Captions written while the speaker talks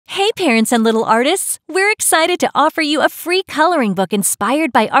Hey parents and little artists! We're excited to offer you a free coloring book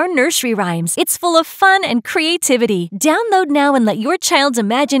inspired by our nursery rhymes. It's full of fun and creativity. Download now and let your child's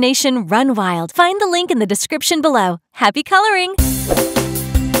imagination run wild. Find the link in the description below. Happy coloring!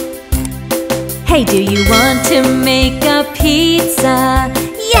 Hey, do you want to make a pizza?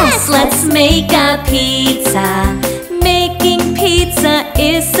 Yes, let's make a pizza. Making pizza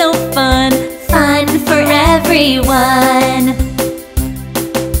is so fun, fun for everyone.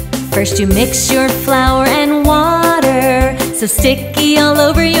 First you mix your flour and water, so sticky all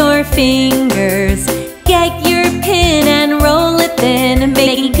over your fingers. Get your pin and roll it thin.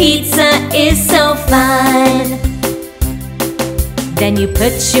 Making pizza is so fun. Then you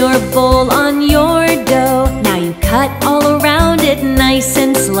put your bowl on your dough. Now you cut all around it nice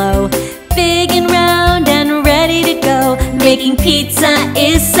and slow. Big and round and ready to go. Making pizza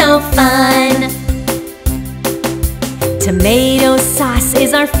is so fun. Tomato sauce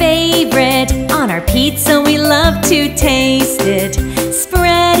is our favorite. On our pizza we love to taste it.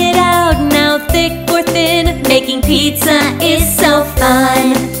 Spread it out now, thick or thin. Making pizza is so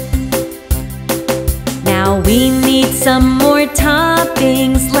fun. Now we need some more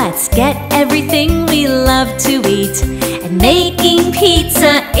toppings. Let's get everything we love to eat. And making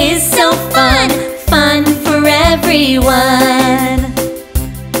pizza is so fun, fun for everyone.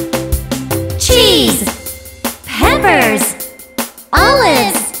 Cheese, peppers,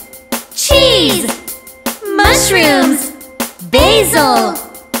 olives, cheese, mushrooms, basil,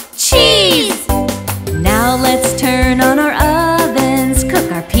 cheese. Now let's turn on our ovens.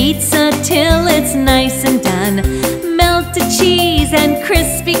 Cook our pizza till it's nice and done. Melted cheese and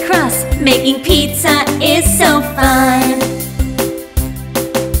crispy crust. Making pizza is so fun.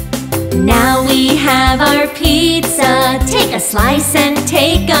 Now we have our pizza. Take a slice and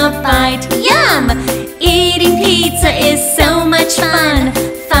take a bite. Yum! Eating pizza is so much fun,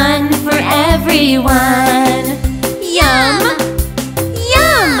 fun for everyone. Yum!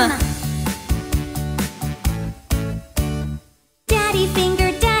 Yum! Daddy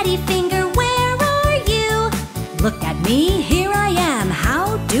finger, where are you? Look at me, here I am,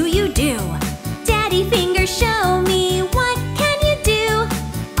 how do you do? Daddy finger, show me, what can you do?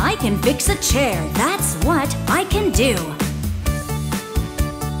 I can fix a chair, that's what I can do.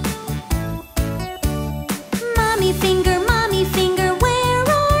 Mommy finger, where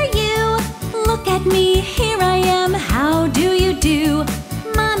are you? Look at me, here I am, how do you do?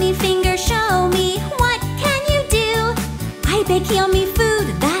 Mommy finger, show me, what can you do? I bake yummy food,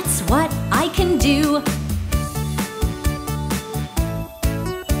 that's what I can do.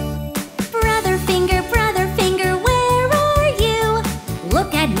 Brother finger, where are you?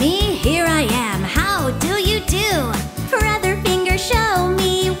 Look at me, here I am, how do you do? Brother finger, show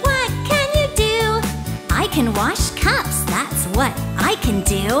me, what can you do? I can wash cups, that's what I can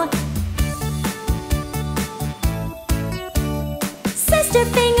do.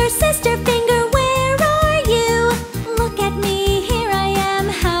 Sister finger, where are you? Look at me, here I am,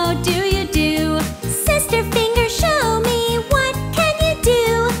 how do you do? Sister finger, show me, what can you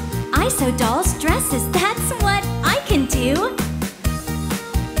do? I sew dolls' dresses, that's what I can do.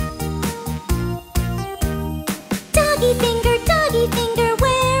 Doggy finger,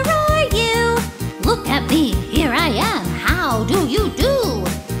 where are you? Look at me, here I am, how do you do?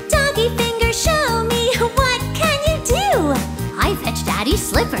 Doggy finger, show me, what can you do? I fetch Daddy's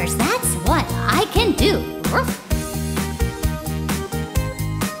slippers, that's what I can do. Ruff.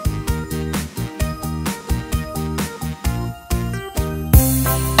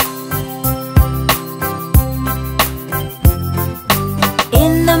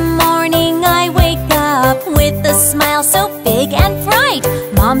 In the morning I wake up with a smile so big and bright.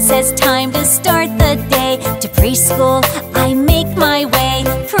 Mom says time to start the day. To preschool I make my way.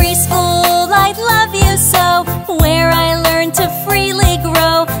 Preschool, I love you so, where I learn to freely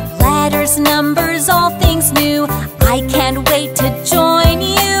grow. Letters, numbers, all things new. I can't wait to join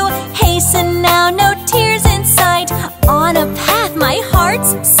you. Hasten now, no tears in sight. On a path my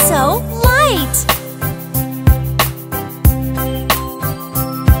heart's so light.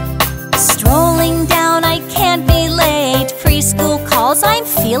 Strolling down, I can't be late. Preschool calls, I'm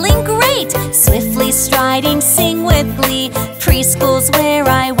feeling great. Swiftly striding, sing with glee. Preschool's where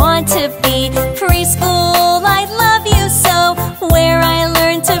I want to be. Preschool, I love you so, where I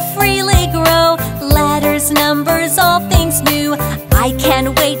learn to freely grow. Letters, numbers, all things new. I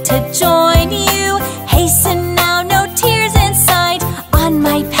can't wait to join you. Hasten now, no tears in sight. On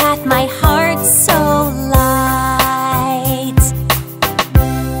my path, my heart's so light.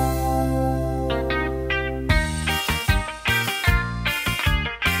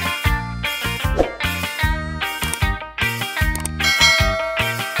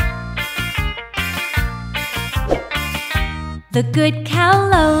 The good cow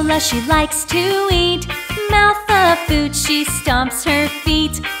Lola, she likes to eat. Mouth of food, she stomps her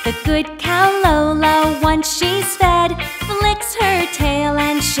feet. The good cow Lola, once she's fed, flicks her tail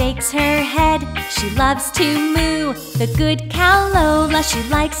and shakes her head. She loves to moo. The good cow Lola, she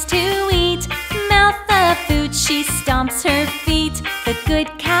likes to eat. Mouth of food, she stomps her feet. The good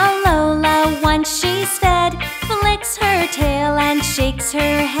cow Lola, once she's fed, flicks her tail and shakes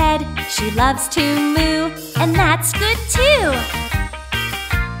her head. She loves to moo, and that's good too.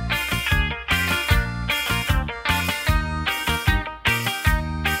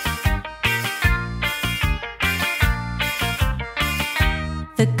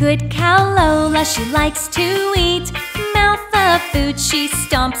 The good cow Lola, she likes to eat. Mouth of food, she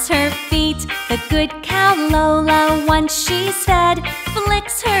stomps her feet. The good cow Lola, once she's fed,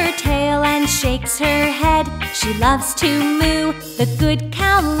 flicks her tail and shakes her head. She loves to moo. The good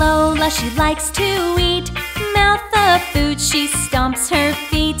cow Lola, she likes to eat. Mouth of food, she stomps her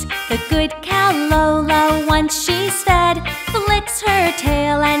feet. The good cow Lola, once she's fed, flicks her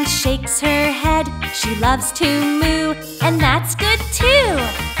tail and shakes her head. She loves to moo, and that's good too.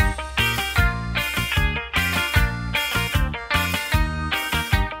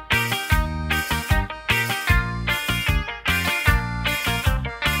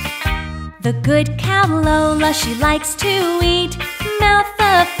 The good cow Lola, she likes to eat. Mouth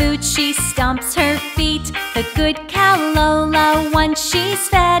of food, she stomps her feet. The good cow Lola, once she's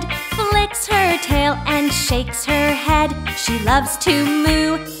fed, flicks her tail and shakes her head. She loves to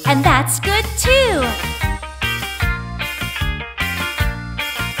moo, and that's good too.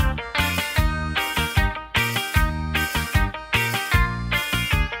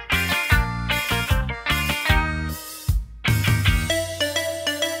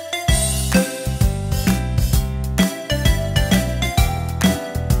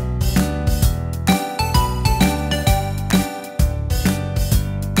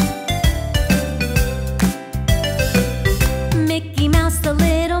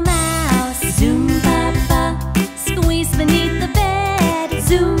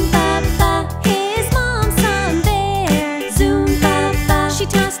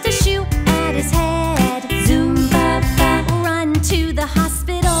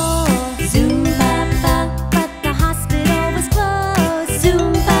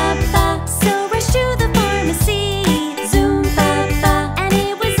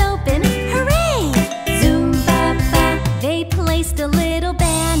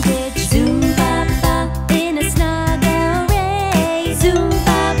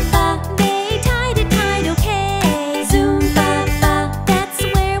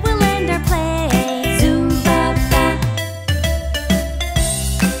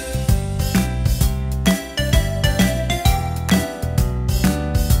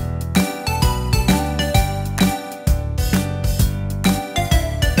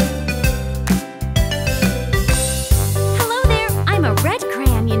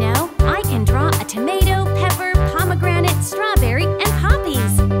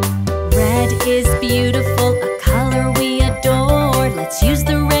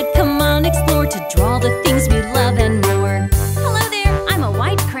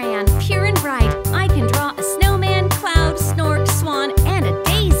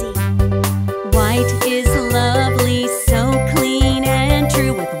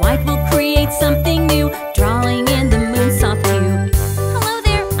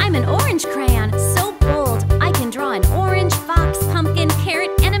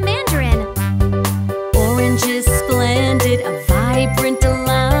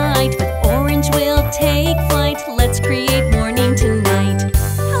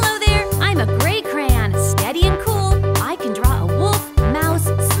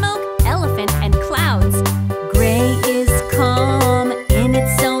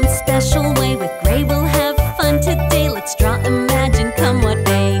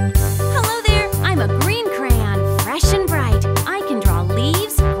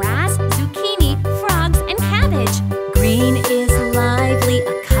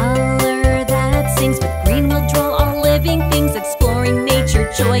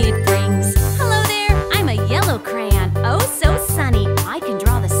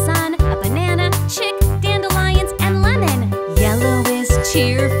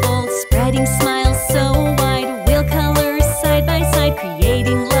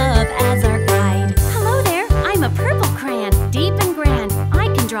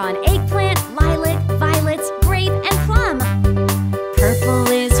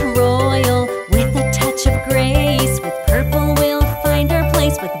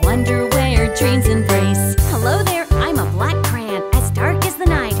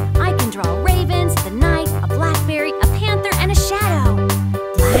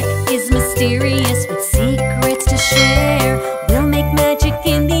 mysterious with secrets to share. We'll make magic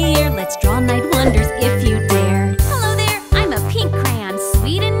in the air. Let's draw night wonders if you dare. Hello there, I'm a pink crayon,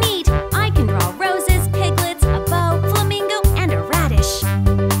 sweet and neat. I can draw roses, piglets, a bow, flamingo, and a radish.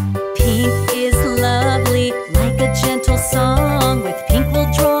 Pink is lovely, like a gentle song. With pink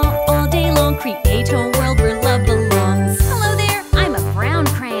we'll draw all day long, create a world where love belongs. Hello there, I'm a brown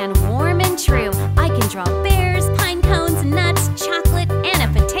crayon, warm and true. I can draw bears, pine cones, nuts, chocolate, and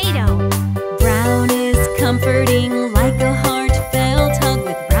a potato. Brown is comforting, like a heartfelt hug.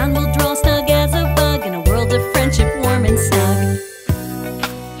 With brown we'll draw snug as a bug, in a world of friendship warm and snug.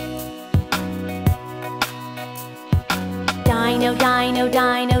 Dino, dino,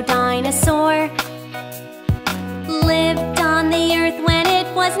 dino, dinosaur lived on the earth when it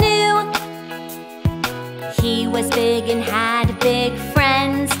was new. He was big and had big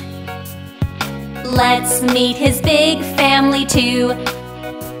friends. Let's meet his big family too.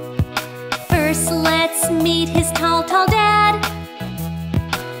 First, let's meet his tall, tall dad.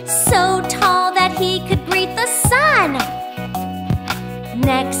 So tall that he could breathe the sun.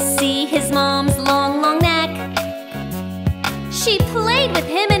 Next, see his mom's long, long neck. She played with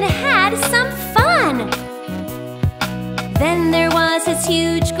him and had some fun. Then there was his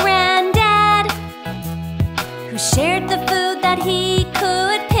huge granddad, who shared the food that he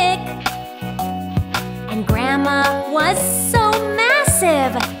could pick. And Grandma was so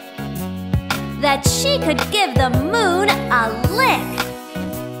massive that she could give the moon a lick.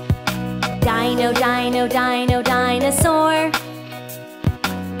 Dino, dino, dino, dinosaur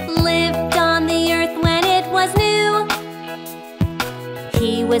lived on the earth when it was new.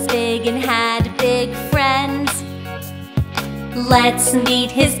 He was big and had big friends. Let's meet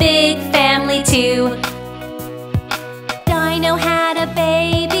his big family too. Dino had a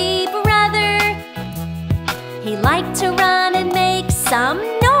baby brother. He liked to run and make some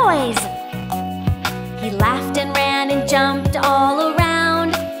noise. He laughed and ran and jumped all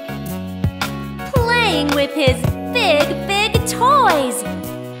around, playing with his big, big toys.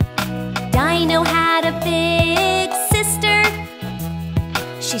 Dino had a big sister.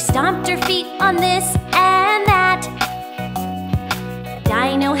 She stomped her feet on this and that.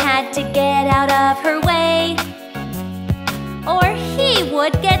 Dino had to get out of her way, or he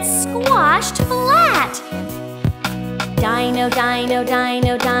would get squashed flat. Dino, dino,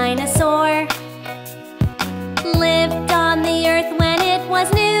 dino, dinosaur lived on the earth when it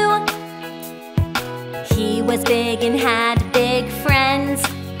was new. He was big and had big friends.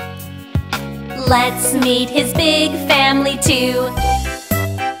 Let's meet his big family too.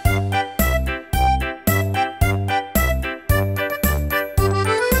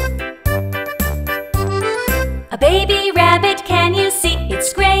 A baby rabbit, can you see?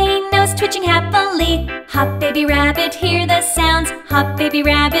 Its gray nose twitching happily. Hop, baby rabbit, hear the sounds. Hop, baby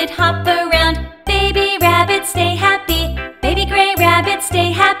rabbit, hop around. Baby rabbit, stay happy. Baby gray rabbit,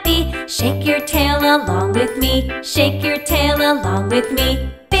 stay happy. Shake your tail along with me. Shake your tail along with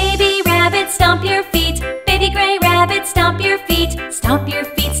me. Baby rabbit, stomp your feet. Baby gray rabbit, stomp your feet. Stomp your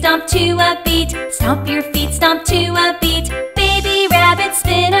feet, stomp to a beat. Stomp your feet, stomp to a beat. Baby rabbit,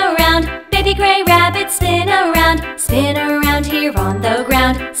 spin around. Baby gray rabbit, spin around. Spin around here on the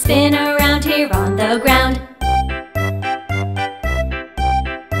ground. Spin around here on the ground.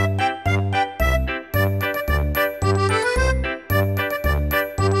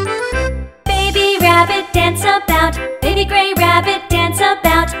 Baby rabbit, dance about. Baby gray rabbit, dance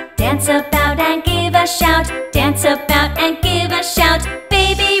about. Dance about and give a shout. Dance about and give a shout.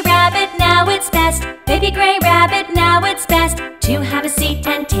 Baby rabbit, now it's best. Baby gray rabbit, now it's best to have a seat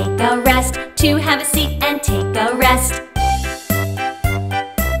and take a rest. To have a seat and take a rest.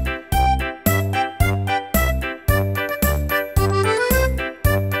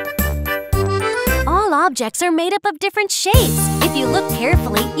 All objects are made up of different shapes. If you look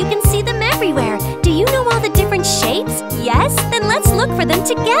carefully, you can see them everywhere. Do you know all the different shapes? Yes? Then let's look for them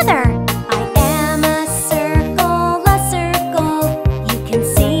together. I am a circle, a circle. You can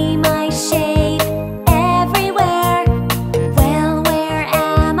see my shape everywhere. Well, where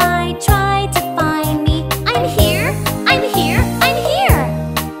am I? Try to find me. I'm here, I'm here, I'm here.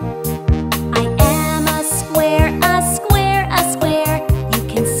 I am a square, a square, a square. You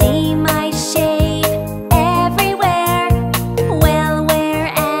can see my shape everywhere. Well, where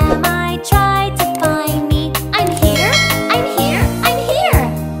am I? Try to find me. I'm here, I'm here, I'm here.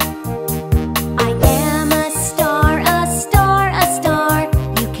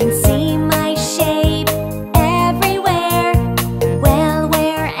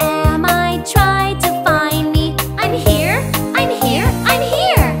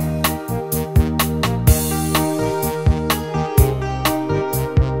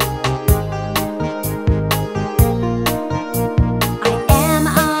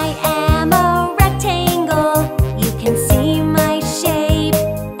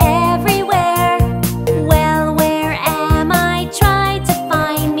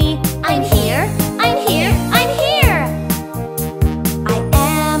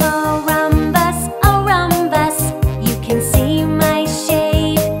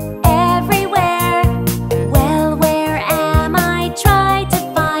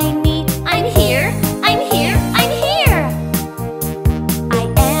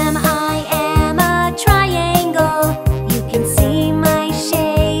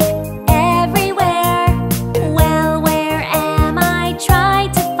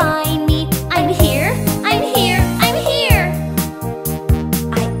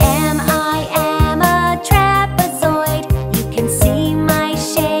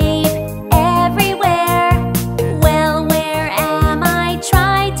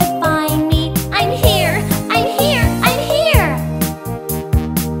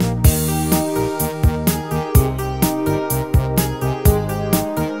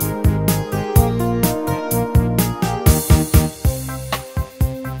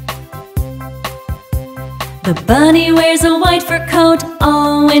 The bunny wears a white fur coat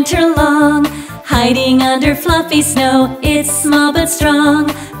all winter long, hiding under fluffy snow. It's small but strong.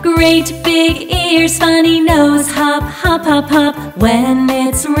 Great big ears, funny nose, hop, hop, hop, hop, when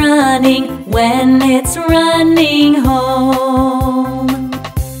it's running home.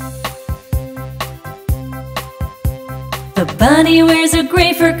 The bunny wears a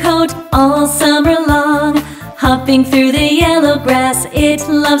gray fur coat all summer long, hopping through the yellow grass, it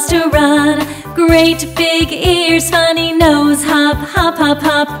loves to run. Great big ears, funny nose, hop, hop, hop,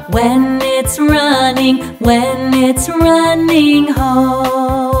 hop, when it's running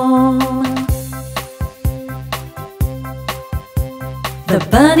home. The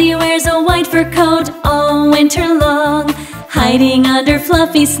bunny wears a white fur coat all winter long, hiding under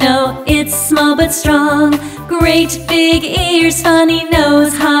fluffy snow. It's small but strong. Great big ears, funny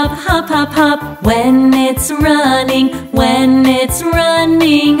nose, hop, hop, hop, hop, when it's running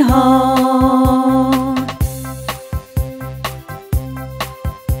home.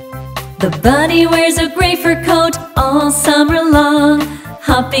 The bunny wears a gray fur coat all summer long,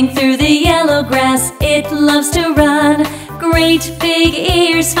 hopping through the yellow grass, it loves to run. Great big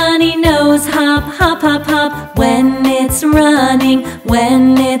ears, funny nose, hop, hop, hop, hop, when it's running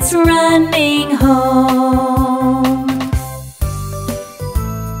home.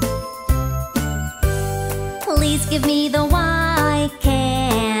 Please give me the white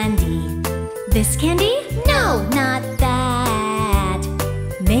candy. This candy? No, not that.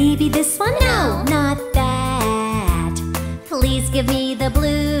 Maybe this one? No, not that. Please give me the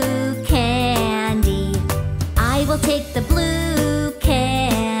blue candy. I will take the blue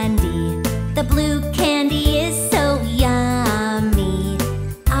candy. The blue candy is so yummy.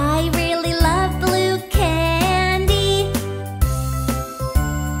 I really love blue candy.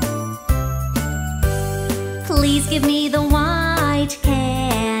 Please give me the white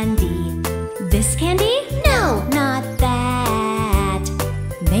candy. This candy? No, not that.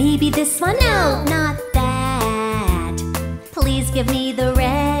 Maybe this one? No, not that. Please give me the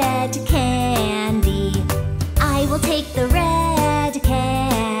red candy. I will take the red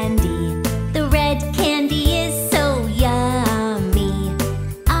candy. The red candy is so yummy.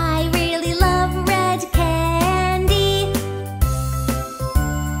 I really love red candy.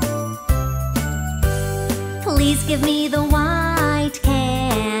 Please give me the white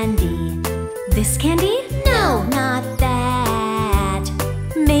candy. This candy? No, not that.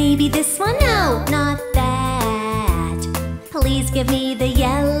 Maybe this one? No, not that. Please give me the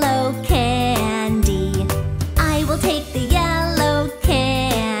yellow candy. I will take the yellow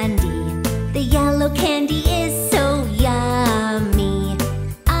candy. The yellow candy is so yummy.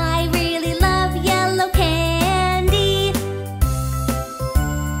 I really love yellow candy.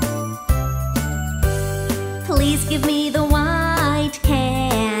 Please give me the white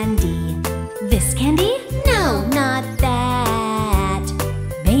candy. This candy? No, not that.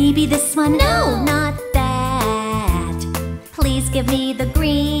 Maybe this one? No, not that. Please give me the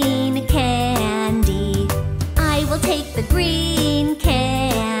green candy. I will take the green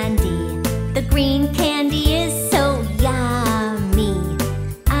candy. The green candy is so yummy.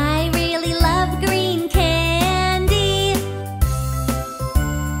 I really love green candy.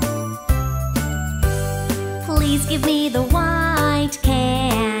 Please give me the white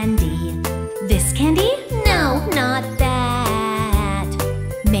candy. This candy? No, not that.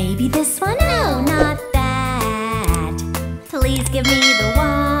 Maybe this one? No, not that. Please give me the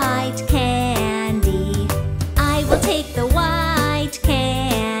white candy. I will take the white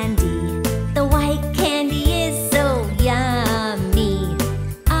candy. The white candy is so yummy.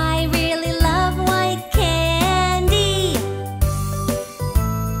 I really love white candy.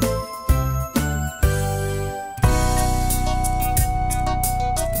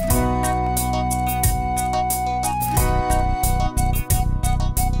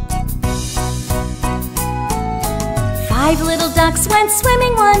 Five little ducks went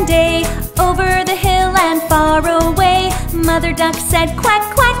swimming one day, over the hill and far away. Mother duck said quack,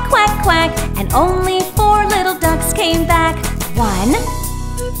 quack, quack, quack, and only four little ducks came back. 1,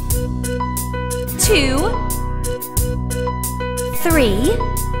 2, 3,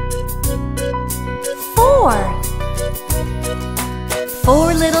 4.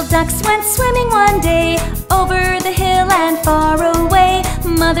 Four little ducks went swimming one day, over the hill and far away.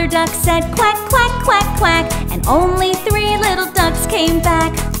 Mother duck said quack, quack, quack, quack, and only three little ducks came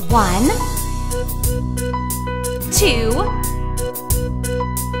back. 1, 2,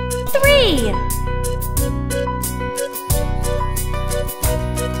 3.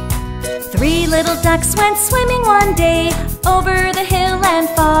 Three little ducks went swimming one day, over the hill and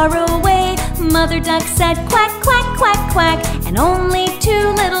far away. Mother duck said quack, quack, quack, quack, and only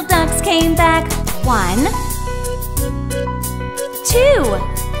two little ducks came back. 1, 2.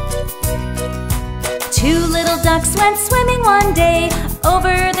 2 little ducks went swimming one day,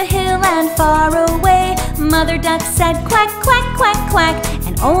 over the hill and far away. Mother duck said quack, quack, quack, quack,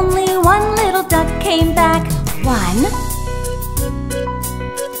 and only one little duck came back. 1.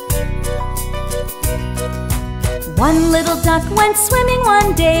 1 little duck went swimming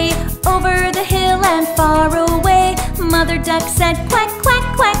one day, over the hill and far away. Mother duck said quack,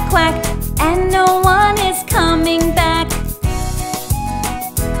 quack, quack, quack, and no one is coming back.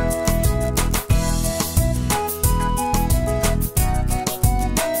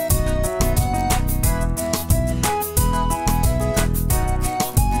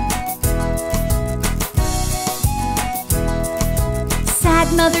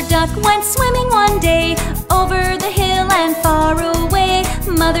 Sad Mother duck went swimming one day, over the hill and far away.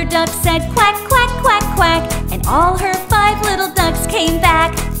 Mother duck said quack, quack, quack, quack, and all her 5 little ducks came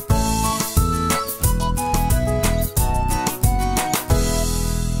back.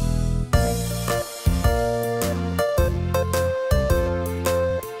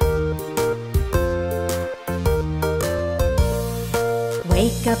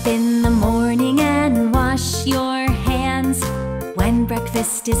 Wake up in the morning and wash your hands. When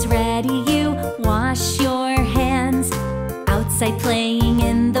breakfast is ready, you wash your hands. Outside playing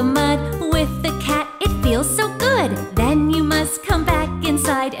in the mud with the cat, it feels so good. Then you must come back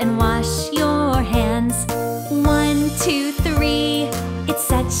inside and wash your hands. 1, 2, 3, it's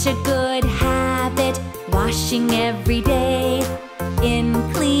such a good habit, washing every day in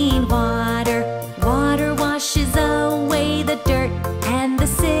clean water. Water washes away the dirt and the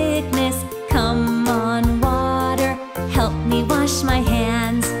sickness. Come on, water, help me wash my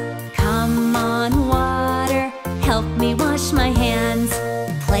hands. Come on, water, help me wash my hands.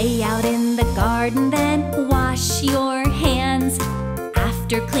 Play out in the garden, then wash your hands.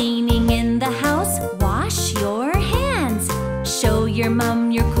 After cleaning in the house, wash your hands. Show your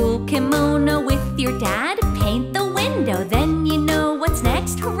mom your cool kimono with your dad. Paint the window, then you know what's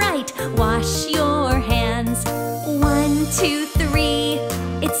next, right? Wash your hands. 1, 2, 3,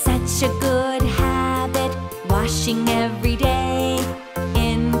 it's such a good habit, washing every day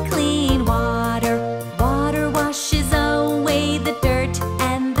in clean water. Water washes away the dirt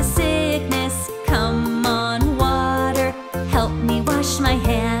and the sickness. Come on, water, help me wash my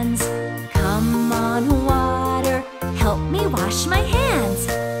hands. Come on, water, help me wash my hands.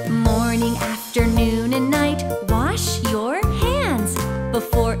 Morning, afternoon, and night, wash your hands.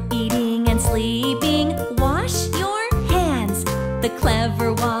 Before eating and sleeping, wash your hands. The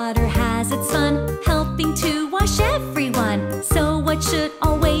clever water has its fun, helping to wash everyone. So what should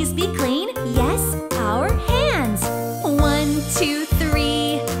always be clean? Yes, our hands. 1, 2,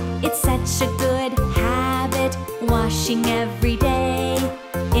 3, it's such a good habit, washing every day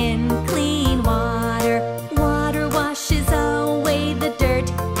in clean water. Water washes away the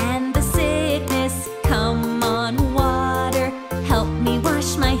dirt and the sickness. Come on, water, help me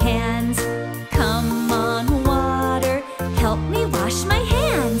wash my hands. Come on, water, help me wash my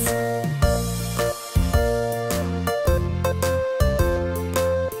hands.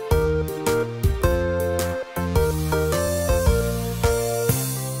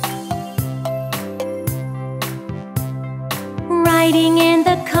 Riding in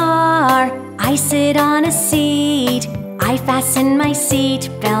the car, I sit on a seat. I fasten my seat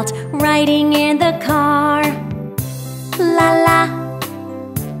belt, riding in the car. La la,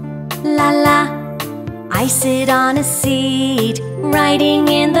 la la, I sit on a seat, riding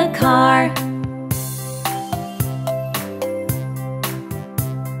in the car.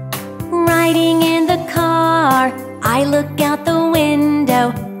 Riding in the car, I look out the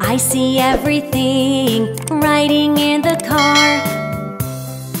window, I see everything, riding in the car.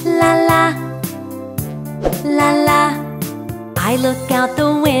 La la, la la, I look out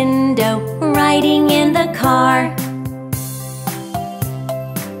the window, riding in the car.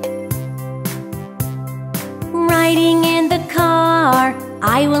 Riding in the car,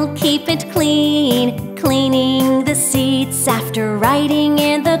 I will keep it clean, cleaning the seats after riding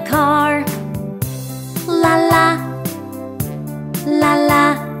in the car. La la, la la,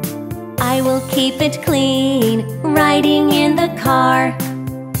 I will keep it clean, riding in the car.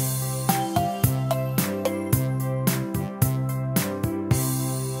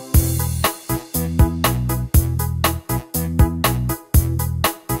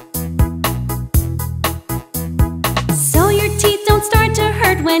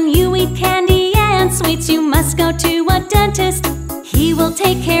 When you eat candy and sweets, you must go to a dentist. He will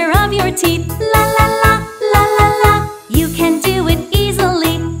take care of your teeth. La la la, la la la, you can do it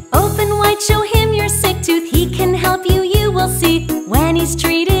easily. Open wide, show him your sick tooth. He can help you, you will see. When he's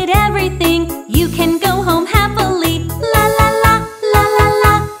treated everything, you can go home happily. La la la,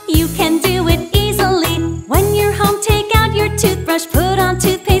 on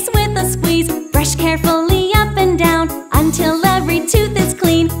toothpaste with a squeeze. Brush carefully up and down until every tooth is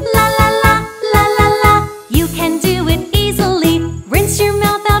clean. La la la, la la la. You can do it easily. Rinse your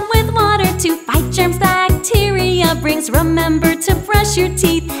mouth out with water to fight germs bacteria brings. Remember to brush your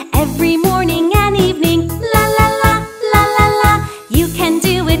teeth every morning and evening. La la la, la la la. You can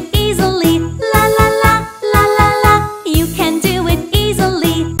do it easily. La la la, la la la. You can do it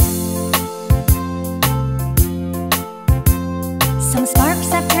easily. Some sparks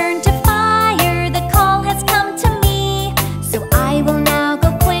have turned to fire. The call has come to me, so I will now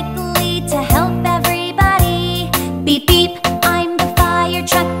go quickly to help everybody. Beep beep, I'm the fire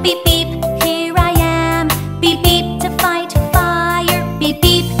truck. Beep beep, here I am. Beep beep, to fight fire. Beep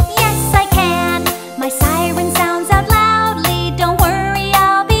beep, yes I can. My siren sounds out loudly. Don't worry,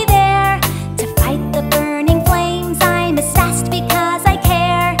 I'll be there to fight the burning flames. I'm as fast because I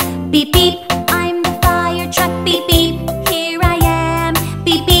care. Beep beep, I'm the fire truck. Beep beep, here I am.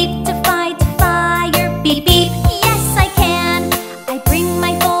 Beep beep, to fight fire. Beep beep, yes I can. I bring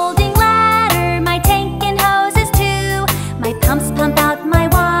my folding ladder, my tank and hoses too. My pumps pump out my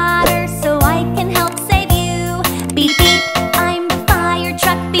water so I can help save you. Beep beep, I'm the fire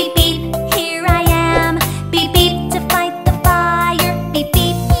truck. Beep beep, here I am. Beep beep, to fight the fire. Beep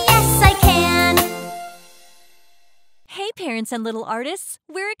beep, yes I can. Hey parents and little artists!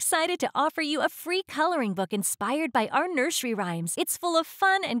 We're excited to offer you a free coloring book inspired by our nursery rhymes. It's full of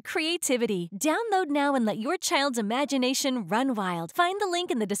fun and creativity. Download now and let your child's imagination run wild. Find the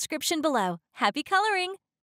link in the description below. Happy coloring!